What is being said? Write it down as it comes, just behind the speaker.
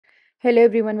Hello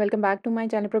everyone, welcome back to my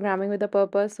channel Programming with a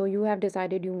Purpose. So you have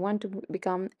decided you want to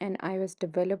become an iOS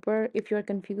developer. If you are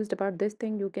confused about this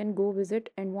thing, you can go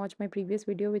visit and watch my previous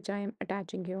video which I am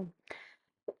attaching here.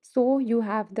 So you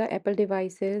have the Apple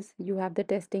devices, you have the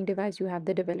testing device, you have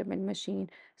the development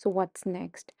machine. So what's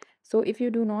next? So if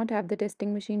you do not have the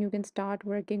testing machine, you can start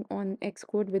working on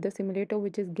Xcode with a simulator,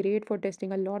 which is great for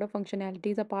testing a lot of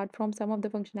functionalities apart from some of the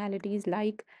functionalities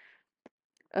like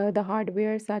the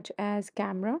hardware such as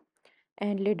camera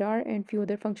and lidar and few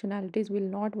other functionalities will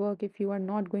not work if you are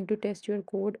not going to test your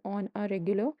code on a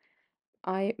regular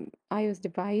I iOS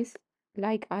device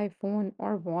like iPhone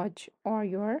or watch or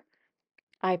your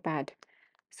iPad.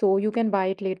 So you can buy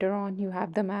it later on. You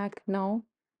have the Mac now.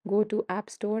 Go to App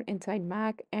Store inside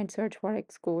Mac and search for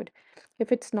Xcode.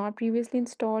 If it's not previously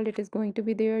installed, it is going to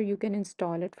be there. You can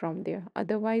install it from there.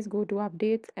 Otherwise, go to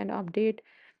updates and update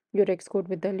your Xcode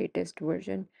with the latest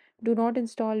version. Do not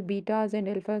install betas and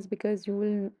alphas because you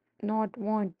will not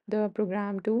want the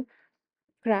program to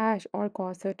crash or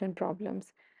cause certain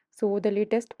problems. So the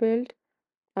latest build,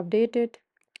 update it,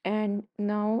 and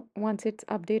now once it's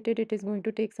updated, it is going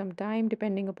to take some time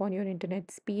depending upon your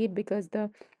internet speed because the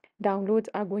downloads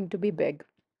are going to be big.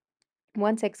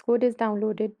 Once Xcode is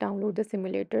downloaded, download the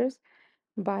simulators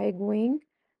by going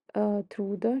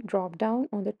through the drop down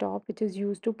on the top, which is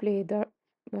used to play the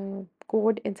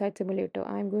code inside simulator.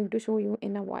 I'm going to show you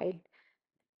in a while.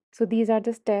 So these are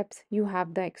the steps. You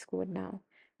have the Xcode now.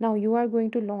 Now you are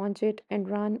going to launch it and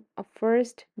run a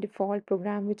first default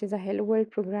program, which is a Hello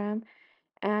World program.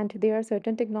 And there are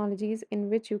certain technologies in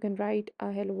which you can write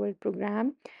a Hello World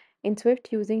program in Swift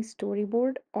using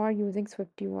Storyboard or using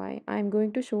Swift UI. I'm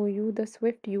going to show you the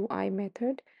Swift UI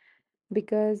method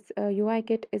because UI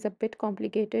kit is a bit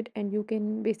complicated and you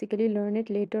can basically learn it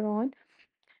later on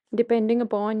depending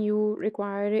upon you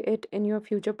require it in your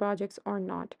future projects or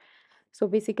not. So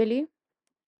basically,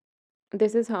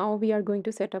 this is how we are going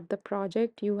to set up the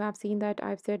project. You have seen that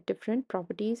I've set different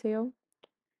properties here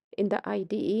in the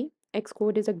IDE.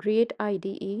 Xcode is a great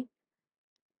IDE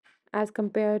as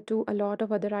compared to a lot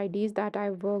of other IDEs that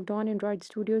I've worked on. Android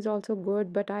Studio is also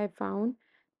good, but I found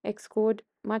Xcode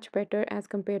much better as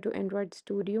compared to Android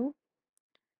Studio.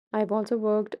 I've also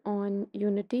worked on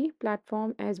Unity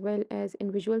platform as well as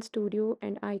in Visual Studio,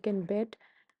 and I can bet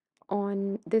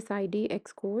on this ID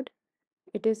Xcode.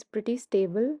 It is pretty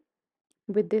stable.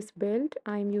 With this build,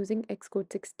 I'm using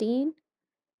Xcode 16,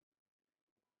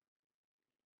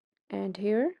 and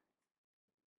here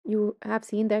you have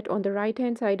seen that on the right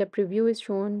hand side a preview is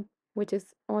shown, which is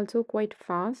also quite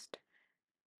fast.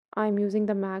 I'm using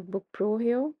the MacBook Pro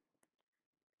here,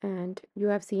 and you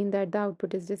have seen that the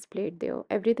output is displayed there.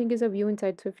 Everything is a view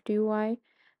inside Swift UI.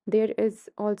 There is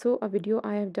also a video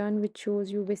I have done which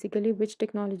shows you basically which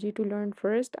technology to learn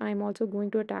first. I'm also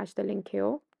going to attach the link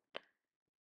here.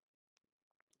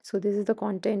 So this is the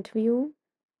content view,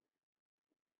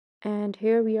 and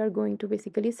here we are going to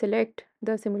basically select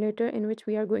the simulator in which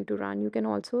we are going to run. You can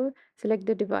also select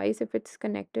the device if it's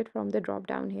connected from the drop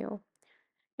down here.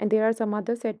 And there are some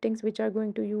other settings which are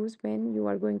going to use when you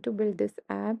are going to build this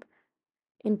app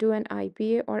into an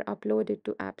IPA or upload it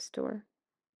to App Store.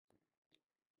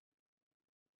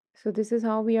 So this is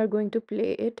how we are going to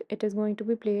play it. It is going to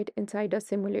be played inside a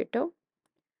simulator.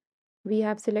 We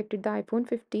have selected the iPhone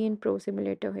 15 Pro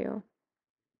simulator here.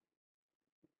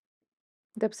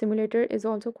 The simulator is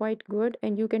also quite good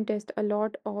and you can test a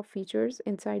lot of features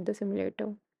inside the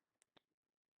simulator.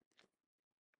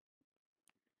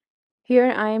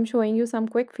 Here I am showing you some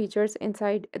quick features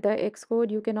inside the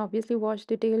Xcode. You can obviously watch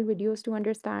detailed videos to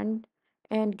understand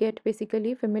and get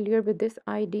basically familiar with this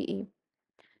IDE.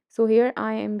 So here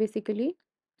I am basically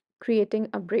creating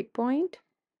a breakpoint,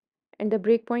 and the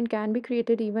breakpoint can be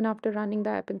created even after running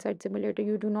the app inside simulator.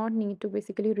 You do not need to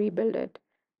basically rebuild it.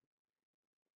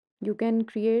 You can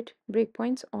create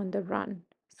breakpoints on the run.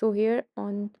 So here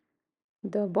on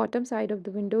the bottom side of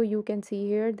the window, you can see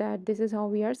here that this is how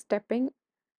we are stepping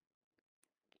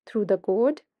through the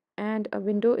code, and a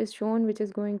window is shown which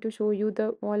is going to show you the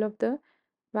all of the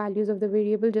values of the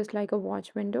variable, just like a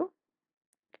watch window.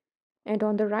 And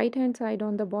on the right hand side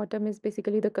on the bottom is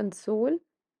basically the console.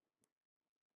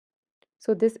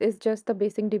 So this is just the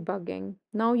basic debugging.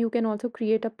 Now you can also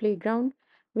create a playground,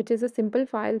 which is a simple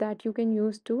file that you can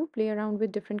use to play around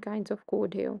with different kinds of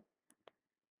code here.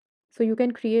 So you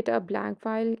can create a blank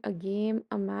file, a game,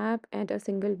 a map, and a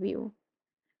single view.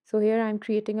 So here I'm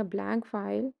creating a blank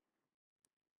file.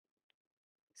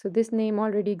 So this name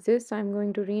already exists. I'm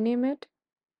going to rename it.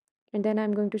 And then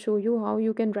I'm going to show you how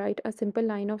you can write a simple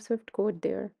line of Swift code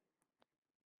there.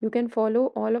 You can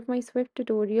follow all of my Swift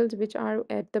tutorials which are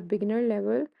at the beginner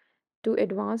level to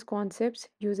advanced concepts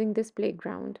using this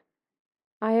playground.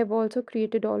 I have also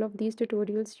created all of these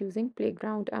tutorials using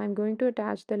Playground. I'm going to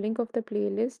attach the link of the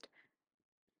playlist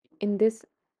in this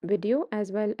video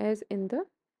as well as in the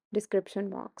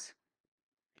description box.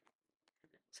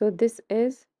 So this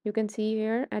is, you can see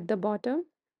here at the bottom,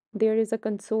 there is a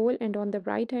console, and on the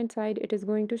right hand side, it is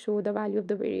going to show the value of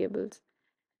the variables.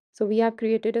 So we have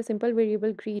created a simple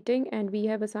variable greeting and we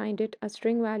have assigned it a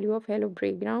string value of hello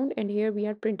playground, and here we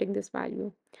are printing this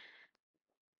value.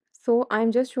 So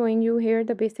I'm just showing you here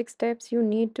the basic steps you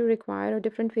need to require, or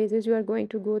different phases you are going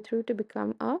to go through to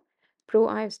become a pro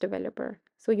iOS developer.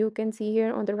 So you can see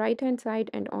here on the right hand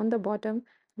side and on the bottom,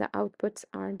 the outputs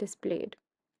are displayed.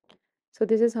 So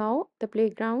this is how the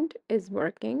playground is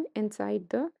working inside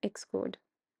the Xcode.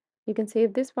 You can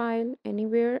save this file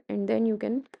anywhere and then you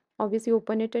can obviously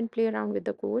open it and play around with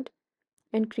the code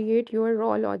and create your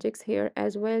raw logics here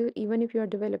as well, even if you are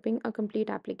developing a complete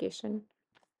application.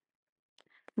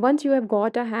 Once you have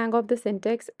got a hang of the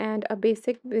syntax and a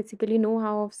basically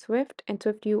know-how of Swift and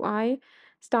Swift UI,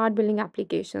 start building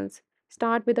applications.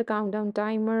 Start with a countdown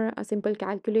timer, a simple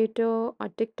calculator, a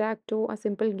tic-tac-toe, a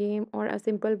simple game, or a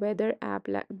simple weather app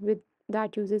with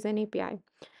that uses an API.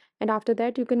 And after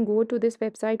that, you can go to this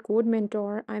website,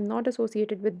 CodeMentor. I'm not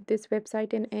associated with this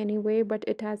website in any way, but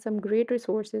it has some great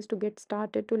resources to get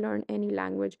started to learn any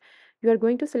language. You are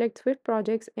going to select Swift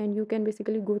projects and you can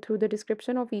basically go through the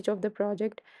description of each of the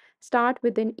project. Start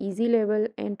with an easy level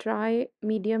and try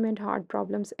medium and hard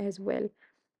problems as well.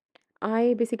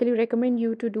 I basically recommend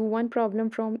you to do one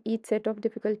problem from each set of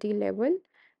difficulty level.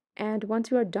 And once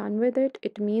you are done with it,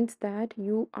 it means that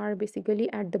you are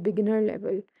basically at the beginner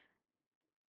level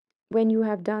when you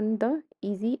have done the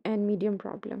easy and medium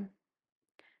problem.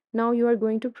 Now you are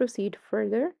going to proceed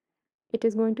further. It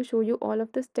is going to show you all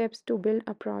of the steps to build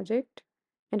a project,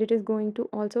 and it is going to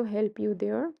also help you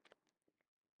there.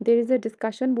 There is a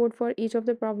discussion board for each of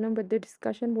the problem, but the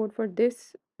discussion board for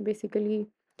this basically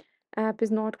app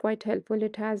is not quite helpful.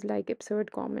 It has like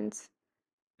absurd comments.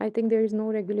 I think there is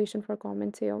no regulation for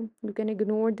comments here. You can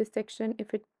ignore this section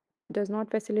if it does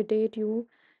not facilitate you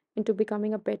into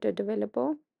becoming a better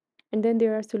developer. And then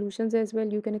there are solutions as well.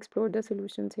 You can explore the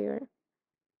solutions here.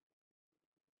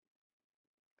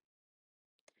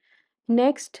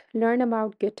 Next, learn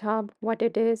about GitHub, what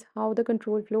it is, how the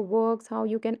control flow works, how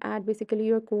you can add basically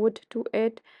your code to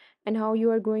it, and how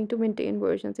you are going to maintain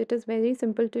versions. It is very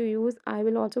simple to use. I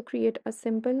will also create a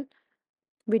simple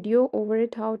video over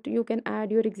it, you can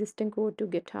add your existing code to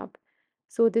GitHub.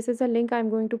 So this is a link I'm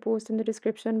going to post in the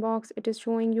description box. It is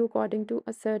showing you according to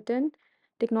a certain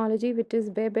technology, which is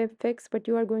WebFX, but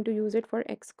you are going to use it for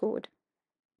Xcode.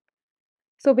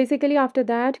 So basically after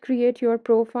that, create your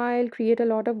profile, create a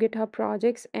lot of GitHub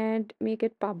projects and make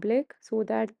it public so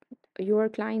that your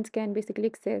clients can basically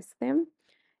access them,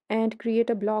 and create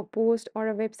a blog post or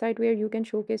a website where you can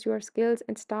showcase your skills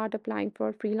and start applying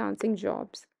for freelancing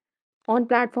jobs on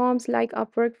platforms like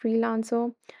Upwork,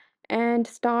 Freelancer, and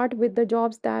start with the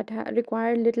jobs that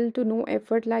require little to no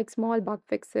effort, like small bug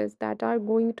fixes that are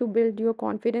going to build your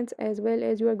confidence, as well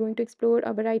as you are going to explore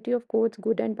a variety of codes,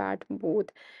 good and bad both,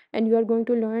 and you are going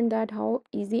to learn that how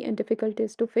easy and difficult it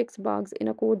is to fix bugs in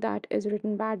a code that is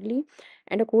written badly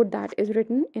and a code that is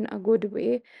written in a good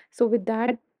way. So with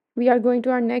that, we are going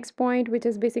to our next point, which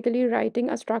is basically writing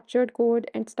a structured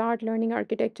code and start learning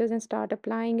architectures and start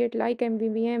applying it like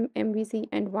MVVM, MVC,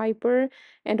 and Viper,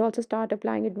 and also start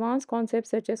applying advanced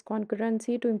concepts such as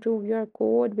concurrency to improve your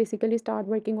code. Basically start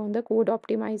working on the code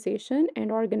optimization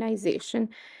and organization,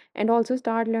 and also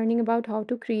start learning about how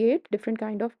to create different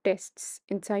kind of tests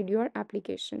inside your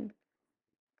application.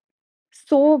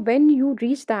 So when you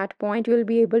reach that point, you'll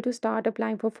be able to start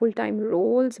applying for full-time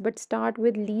roles, but start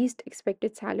with least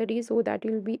expected salary so that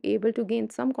you'll be able to gain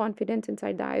some confidence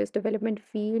inside the iOS development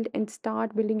field and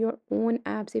start building your own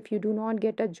apps. If you do not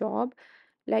get a job,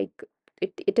 like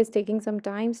it is taking some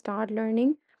time, start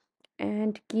learning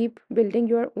and keep building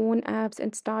your own apps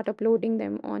and start uploading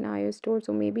them on iOS store.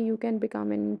 So maybe you can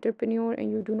become an entrepreneur and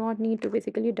you do not need to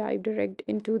basically dive direct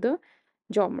into the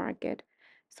job market.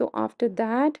 So after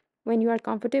that, when you are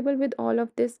comfortable with all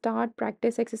of this, start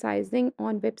practice exercising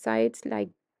on websites like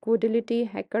Codility,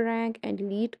 HackerRank, and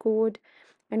LeetCode,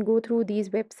 and go through these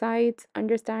websites,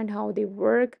 understand how they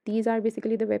work. These are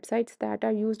basically the websites that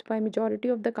are used by majority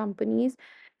of the companies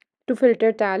to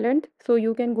filter talent. So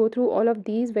you can go through all of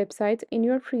these websites in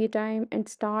your free time and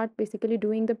start basically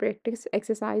doing the practice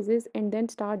exercises and then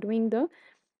start doing the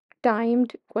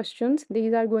timed questions.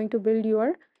 These are going to build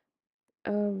your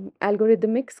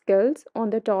algorithmic skills on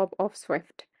the top of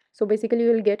Swift. So basically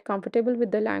you will get comfortable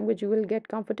with the language, you will get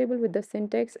comfortable with the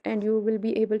syntax, and you will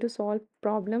be able to solve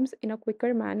problems in a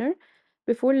quicker manner.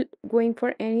 Before going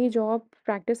for any job,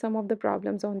 practice some of the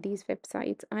problems on these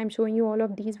websites. I'm showing you all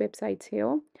of these websites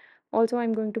here. Also,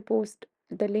 I'm going to post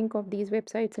the link of these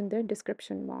websites in the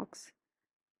description box.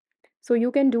 So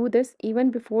you can do this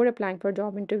even before applying for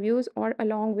job interviews or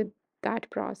along with that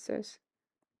process.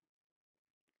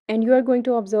 And you are going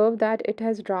to observe that it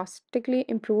has drastically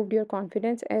improved your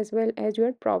confidence as well as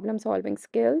your problem solving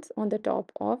skills on the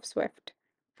top of Swift.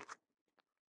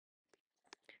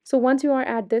 So once you are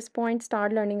at this point,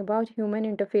 start learning about human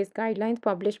interface guidelines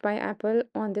published by Apple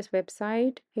on this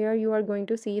website. Here you are going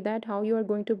to see that how you are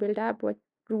going to build app, what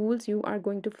rules you are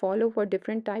going to follow for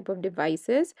different type of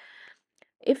devices.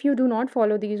 If you do not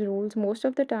follow these rules, most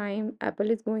of the time Apple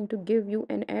is going to give you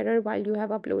an error while you have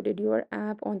uploaded your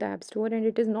app on the App Store, and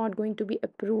it is not going to be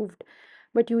approved.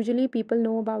 But usually people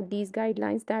know about these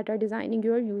guidelines that are designing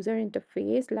your user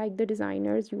interface, like the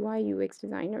designers, UI UX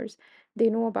designers. They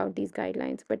know about these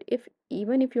guidelines. But if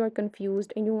even if you are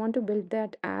confused and you want to build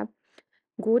that app,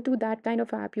 go to that kind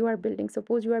of app you are building.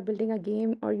 Suppose you are building a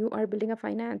game or you are building a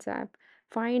finance app.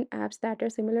 Find apps that are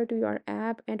similar to your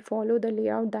app and follow the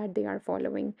layout that they are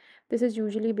following. This is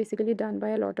usually basically done by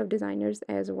a lot of designers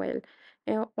as well.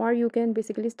 Or you can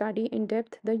basically study in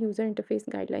depth the user interface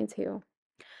guidelines here.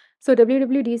 So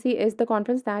WWDC is the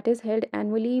conference that is held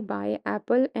annually by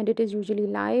Apple, and it is usually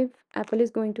live. Apple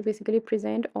is going to basically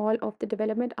present all of the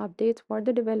development updates for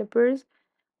the developers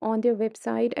on their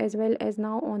website as well as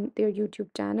now on their YouTube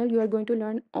channel. You are going to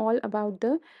learn all about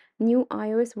the new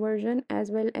iOS version as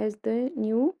well as the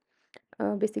new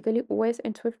basically OS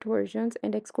and Swift versions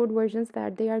and Xcode versions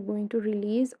that they are going to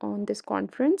release on this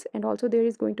conference. And also there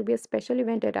is going to be a special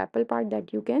event at Apple Park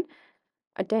that you can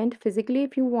attend physically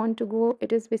if you want to go.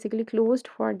 It is basically closed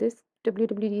for this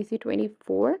WWDC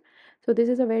 24. So this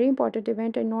is a very important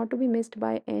event and not to be missed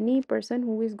by any person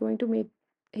who is going to make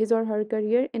his or her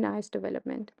career in iOS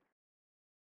development.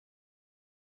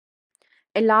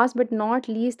 And last but not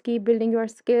least, keep building your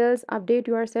skills, update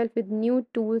yourself with new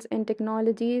tools and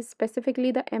technologies,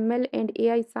 specifically the ML and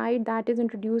AI side that is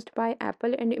introduced by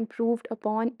Apple and improved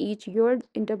upon each year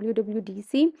in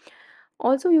WWDC.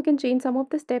 Also, you can change some of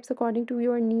the steps according to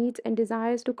your needs and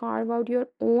desires to carve out your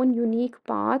own unique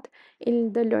path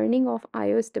in the learning of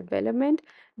iOS development.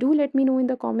 Do let me know in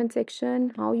the comment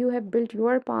section how you have built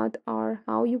your path or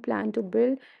how you plan to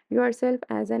build yourself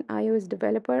as an iOS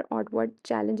developer or what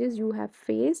challenges you have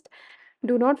faced.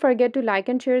 Do not forget to like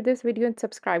and share this video and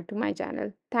subscribe to my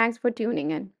channel. Thanks for tuning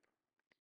in.